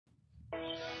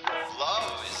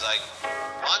It's like,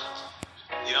 what?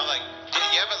 You know, like,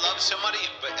 you ever love somebody,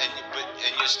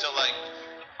 and you're still like,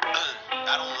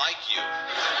 I don't like you.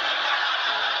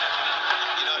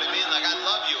 You know what I mean? Like, I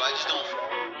love you, I just don't.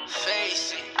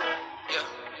 Face it, yeah.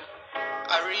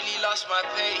 I really lost my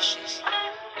patience,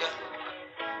 yeah.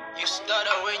 You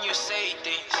stutter when you say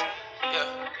things,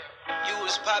 yeah. You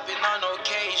was popping on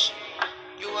occasion.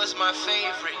 You was my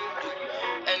favorite,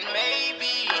 and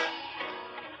maybe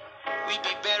we'd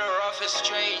be better off as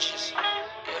strangers,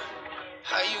 yeah.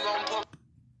 How you gonna put?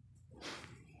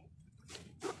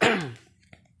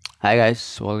 Hi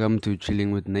guys, welcome to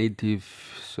Chilling with Native.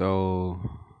 So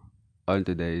on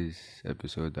today's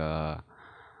episode, I'm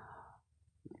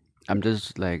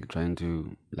just like trying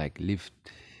to like lift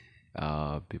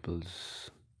people's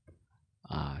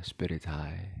spirit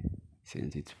high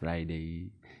since it's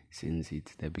Friday, since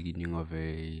it's the beginning of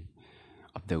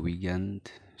the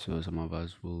weekend. So some of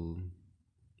us will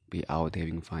be out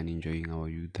having fun, enjoying our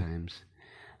youth times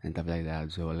and stuff like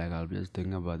that. So like I'll just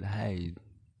think about, hey,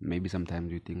 maybe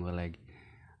sometimes you think, well, like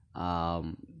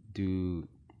do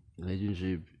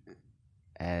relationship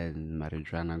and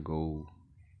marijuana go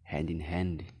hand in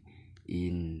hand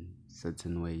in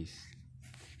certain ways?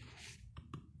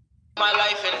 My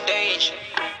life in danger.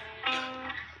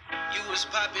 You was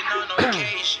popping on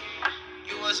occasion.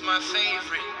 You was my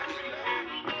favorite.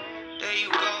 There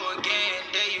you go again,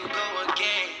 there you go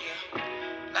again.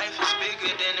 Yeah. Life is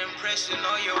bigger than impressing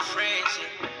all your friends.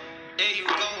 Yeah. There you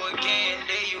go again,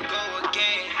 there you go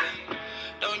again. Yeah.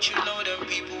 Don't you know them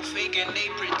people fake and they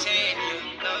pretend?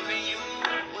 Yeah. Loving you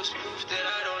was proof that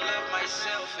I don't love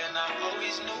myself, and I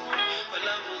always knew but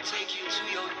love will take you to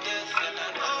your death, and I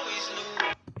always knew.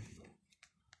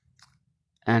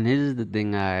 And here's the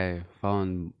thing I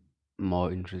found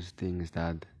more interesting is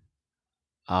that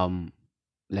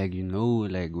like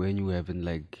like when you haven't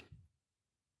like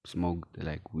smoked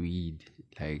like weed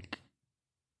like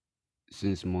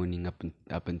since morning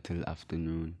up until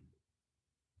afternoon,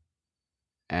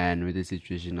 and with the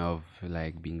situation of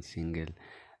like being single,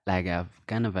 like I've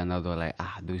kind of found out like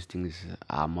those things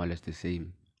are more or less the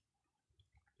same.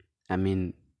 I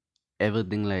mean,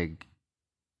 everything like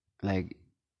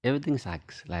everything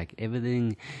sucks, like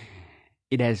everything,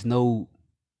 it has no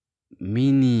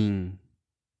meaning.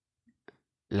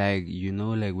 Like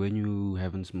like when you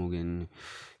haven't smoking,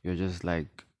 you're just like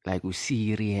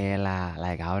usiriela,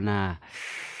 like how na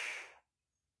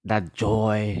that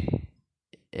joy,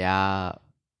 yeah,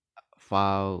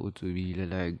 far to be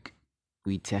like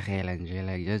we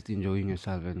like just enjoying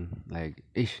yourself and like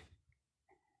ish.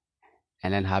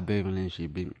 And then happy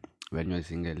relationship when you're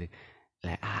single,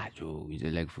 like Joe, we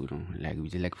just like food, like we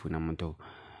just like food,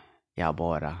 yeah,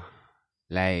 bora.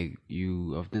 Like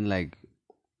you often like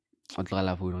food,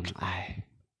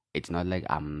 it's not like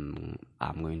I'm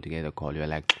going to get a call. You're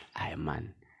like,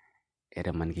 man,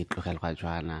 ere man ke tlogela ga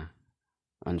tshwana,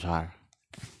 ontshwara.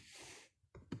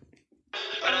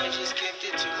 But I just kept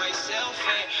it to myself,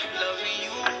 and loving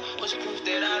you was proof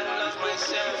that I don't love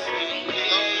myself.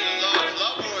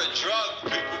 Love or a drug,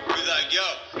 people be like, yo,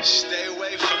 stay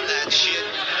away from that shit.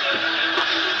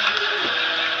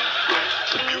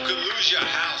 You could lose your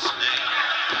house, man.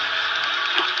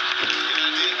 You know what I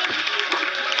mean?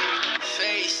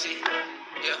 Face it,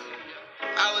 yeah.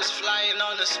 I was flying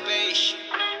on a spaceship,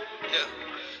 yeah.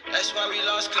 That's why we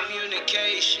lost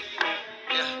communication,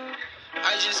 yeah.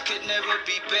 I just could never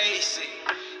be basic.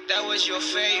 That was your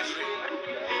favorite,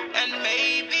 and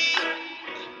maybe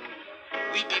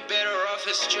we'd be better off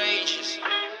as strangers,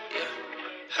 yeah.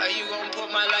 How you gonna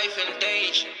put my life in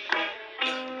danger?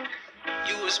 Yeah.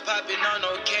 You was popping on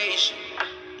occasion.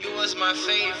 You was my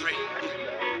favorite.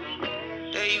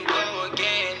 There you go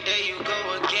again, there you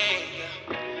go again.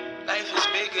 Yeah. Life is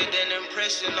bigger than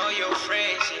impressing all your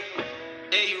friends. Yeah.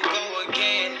 There you go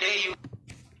again, there you.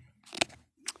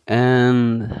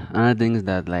 And another thing is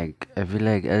that like I feel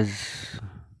like as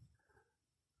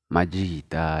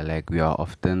Majid, like we are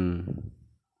often,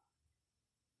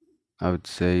 I would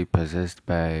say, possessed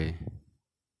by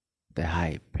the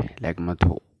hype. Like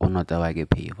motho o not a ke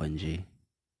pay nje.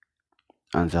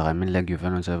 And so I mean like you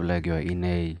find yourself like you're in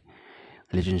a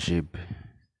relationship.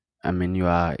 I mean you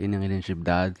are in a relationship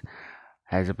that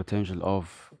has a potential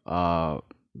of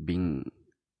being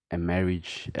a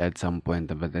marriage at some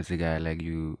point, but that's a guy like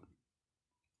you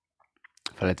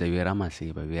fala we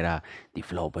masiba we are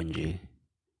develop nje,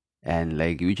 and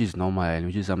like which is normal and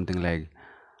which is something like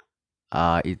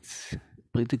it's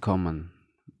pretty common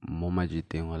moma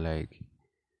thing, or like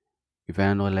if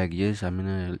I know like yes I'm in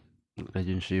a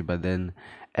relationship, but then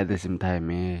at the same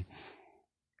time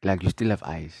like you still have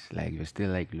eyes, like you're still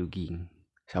like looking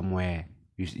somewhere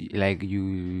like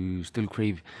you still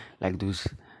crave like those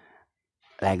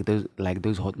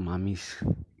hot mummies,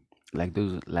 like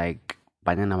those like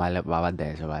banana baba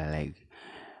there, so like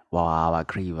wow, I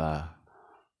crave.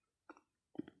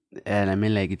 And I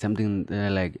mean, like it's something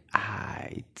like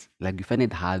it's like you find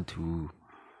it hard to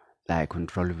like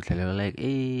control it. Like,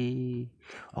 eh,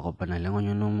 ako pa na lang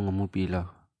yun nung mga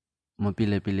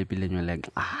mupila pila, and you're like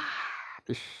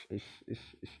ish.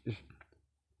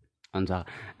 And so,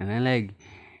 and then like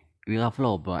we got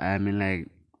flop, but I mean like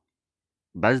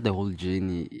that's the whole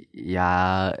journey.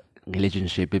 Yeah,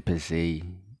 relationship per se.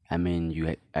 I mean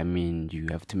you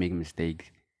have to make mistakes.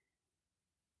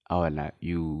 Oh, and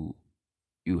you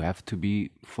have to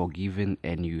be forgiven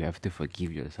and you have to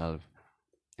forgive yourself.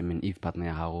 I mean, if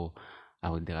partner how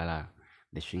dirala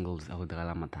the shingles how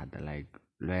dirala matada like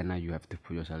Lena, you have to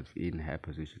put yourself in her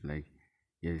position. Like,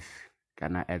 yes,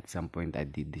 can I at some point I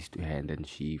did this to her and then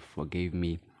she forgave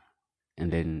me,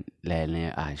 and then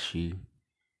Lena she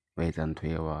wait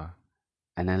until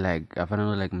and then like I found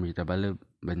out like Mujtabale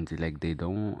but like they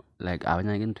don't like I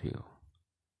again to you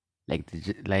like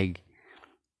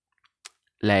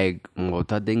like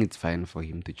Ngota think it's fine for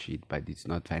him to cheat, but it's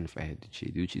not fine for her to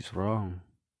cheat, which is wrong.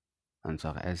 And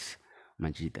so as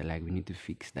Majita, like we need to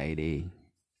fix that day.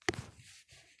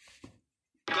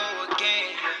 Go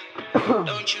again.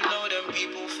 Don't you know them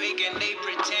people fake and they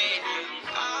pretend?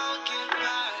 I'll get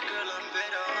back, girl. I'm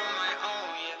better on my own.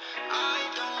 Yeah, I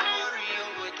don't worry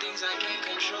over things I can't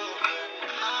control.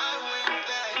 I went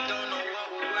back, don't know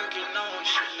what we're working on.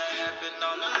 Shouldn't have happened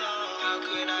all along. How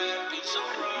could I have been so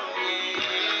wrong?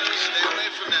 Yeah. Stay away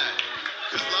from that.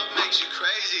 Because love makes you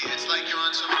crazy. It's like you're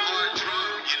on some hard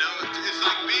drug, you know? It's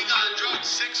like being on drugs.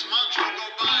 6 months will go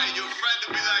by and your friend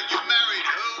will be like, you married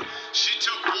who? She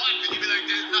took what? And you'll be like,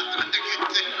 there's nothing I can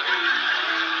do.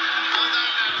 Hold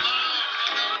on, that love.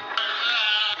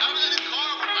 I was in the car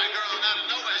with my girl and out of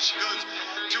nowhere she goes,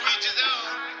 to each his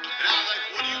own. And I was like,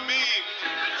 what do you mean?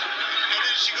 And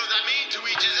then she goes, I mean to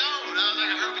each his own. And I was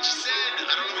like, I heard what you said. I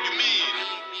don't know what you mean.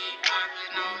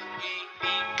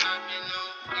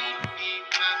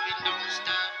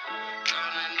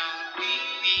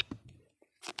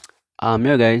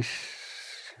 Yeah, guys.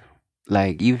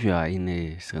 Like, if you are in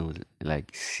a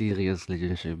like serious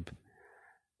relationship,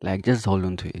 like just hold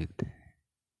on to it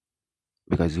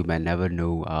because you might never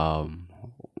know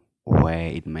where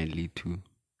it might lead to,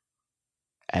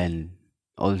 and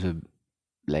also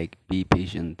like be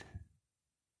patient.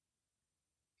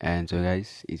 And so,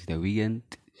 guys, it's the weekend,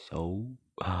 so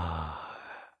I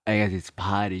guess it's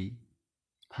party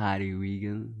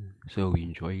weekend, so we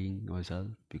enjoying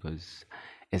ourselves because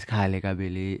it's kgale ka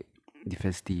bele the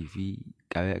festive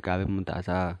ka be motho a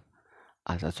sa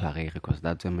tshwarege because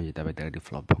that's when majeta ba dira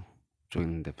di-flop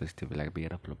during the festival, like ba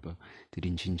dira flop tse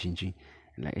dintšhintšhintši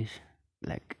like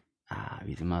like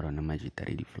bitse marona majeta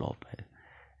re di-flop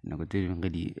nako tse dingwe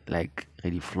re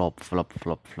di flop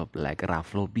like ra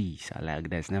flopisa, like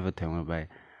there's never time whereby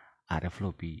are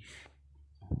flopis.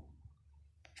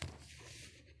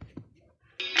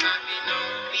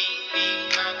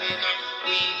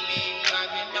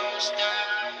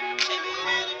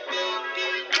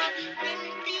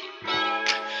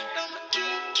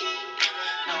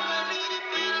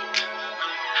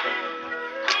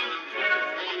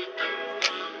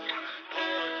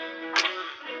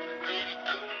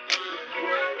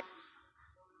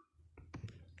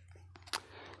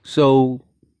 So,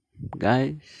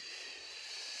 guys,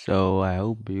 so I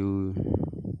hope you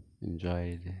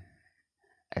enjoyed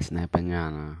a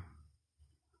snapanyana,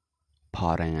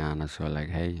 paranyana. So, like,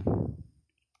 hey,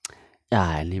 yeah,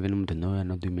 I even to know I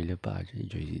not do million patch.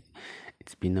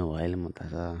 It's been a while,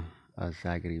 Matasa, a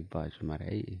sagri patch,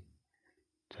 Maray.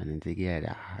 So, I need to get,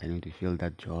 I need to feel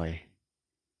that joy,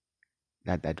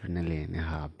 that adrenaline,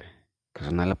 because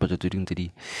I'm not putting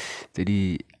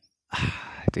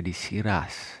to the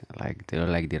serious, like they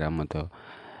don't like the Ramato,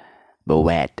 but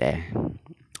wet.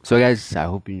 So guys, I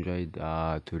hope you enjoyed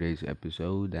today's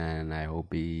episode, and I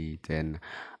hope it's an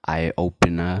eye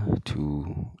opener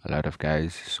to a lot of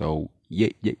guys. So yeah.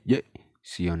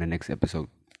 See you on the next episode.